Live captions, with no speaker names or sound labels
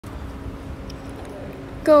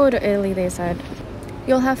Go to Italy, they said.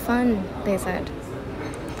 You'll have fun, they said.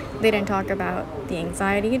 They didn't talk about the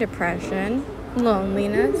anxiety, depression,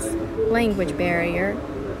 loneliness, language barrier,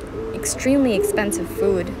 extremely expensive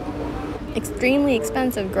food, extremely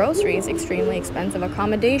expensive groceries, extremely expensive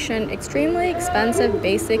accommodation, extremely expensive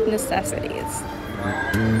basic necessities.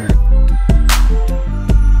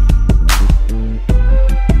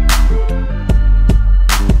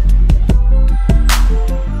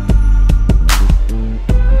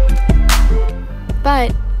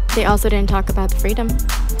 But they also didn't talk about the freedom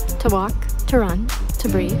to walk, to run, to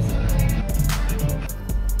breathe.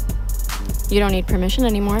 You don't need permission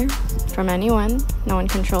anymore from anyone, no one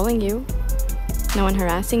controlling you, no one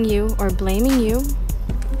harassing you or blaming you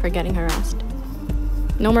for getting harassed.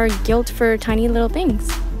 No more guilt for tiny little things,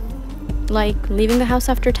 like leaving the house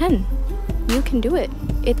after 10. You can do it.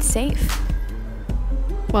 It's safe.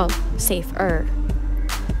 Well, safer.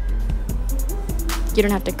 You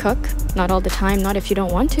don't have to cook, not all the time, not if you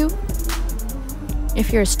don't want to.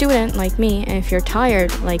 If you're a student like me, and if you're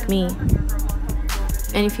tired like me,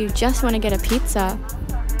 and if you just want to get a pizza,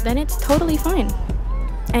 then it's totally fine.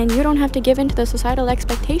 And you don't have to give in to the societal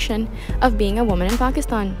expectation of being a woman in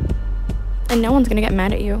Pakistan. And no one's gonna get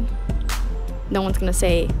mad at you. No one's gonna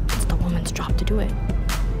say, it's the woman's job to do it.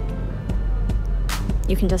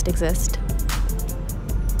 You can just exist.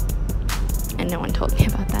 And no one told me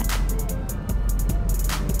about that.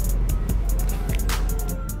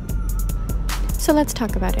 So let's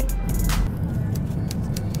talk about it.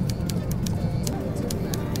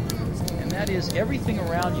 And that is, everything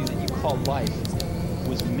around you that you call life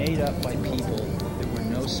was made up by people that were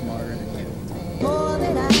no smarter than you. More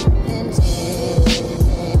than I can say,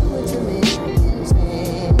 more than I can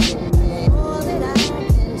say, more than I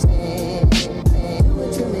can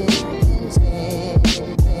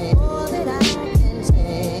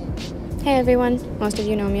say. Hey everyone, most of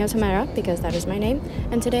you know me as Hamara because that is my name,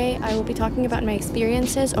 and today I will be talking about my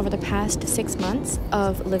experiences over the past 6 months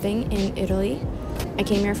of living in Italy. I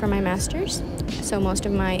came here for my master's, so most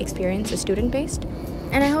of my experience is student-based,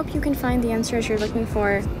 and I hope you can find the answers you're looking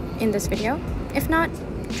for in this video. If not,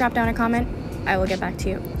 drop down a comment. I will get back to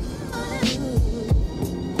you.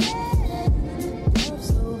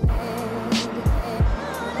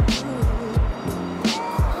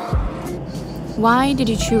 Why did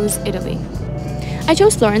you choose Italy? I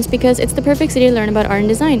chose Florence because it's the perfect city to learn about art and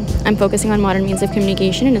design. I'm focusing on modern means of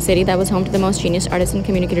communication in a city that was home to the most genius artists and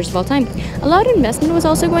communicators of all time. A lot of investment was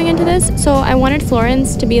also going into this, so I wanted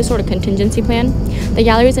Florence to be a sort of contingency plan. The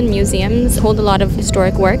galleries and museums hold a lot of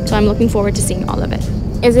historic work, so I'm looking forward to seeing all of it.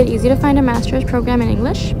 Is it easy to find a master's program in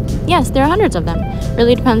English? Yes, there are hundreds of them.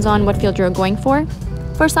 Really depends on what field you're going for.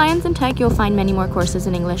 For science and tech, you'll find many more courses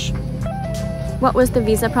in English. What was the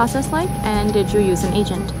visa process like, and did you use an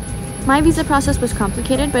agent? My visa process was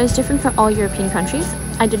complicated, but it's different for all European countries.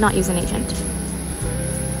 I did not use an agent.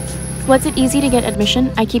 Was it easy to get admission?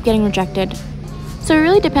 I keep getting rejected. So it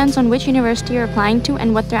really depends on which university you're applying to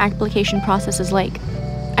and what their application process is like.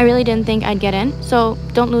 I really didn't think I'd get in, so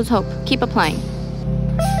don't lose hope. Keep applying.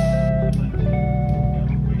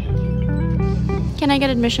 Can I get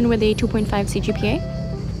admission with a 2.5 CGPA?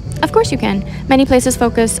 Of course you can. Many places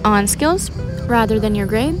focus on skills rather than your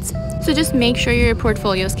grades, so just make sure your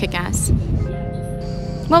portfolios kick ass.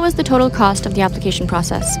 What was the total cost of the application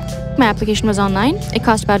process? My application was online. It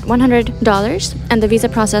cost about $100, and the visa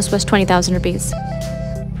process was 20,000 rupees.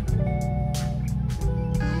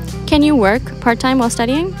 Can you work part-time while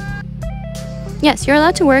studying? Yes, you're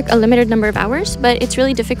allowed to work a limited number of hours, but it's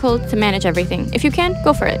really difficult to manage everything. If you can,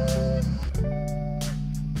 go for it.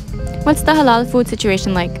 What's the halal food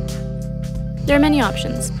situation like? There are many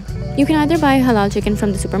options. You can either buy halal chicken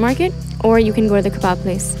from the supermarket, or you can go to the kebab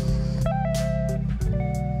place.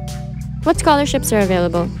 What scholarships are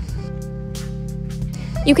available?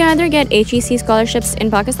 You can either get HEC scholarships in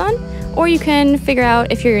Pakistan, or you can figure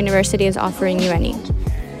out if your university is offering you any.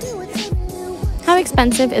 How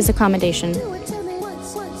expensive is accommodation?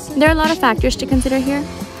 There are a lot of factors to consider here.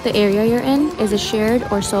 The area you're in, is it shared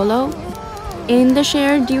or solo? In the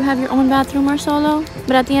shared, do you have your own bathroom or solo?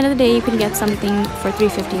 But at the end of the day, you can get something for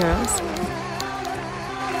 350 euros.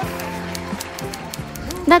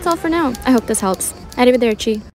 That's all for now. I hope this helps. Arrivederci.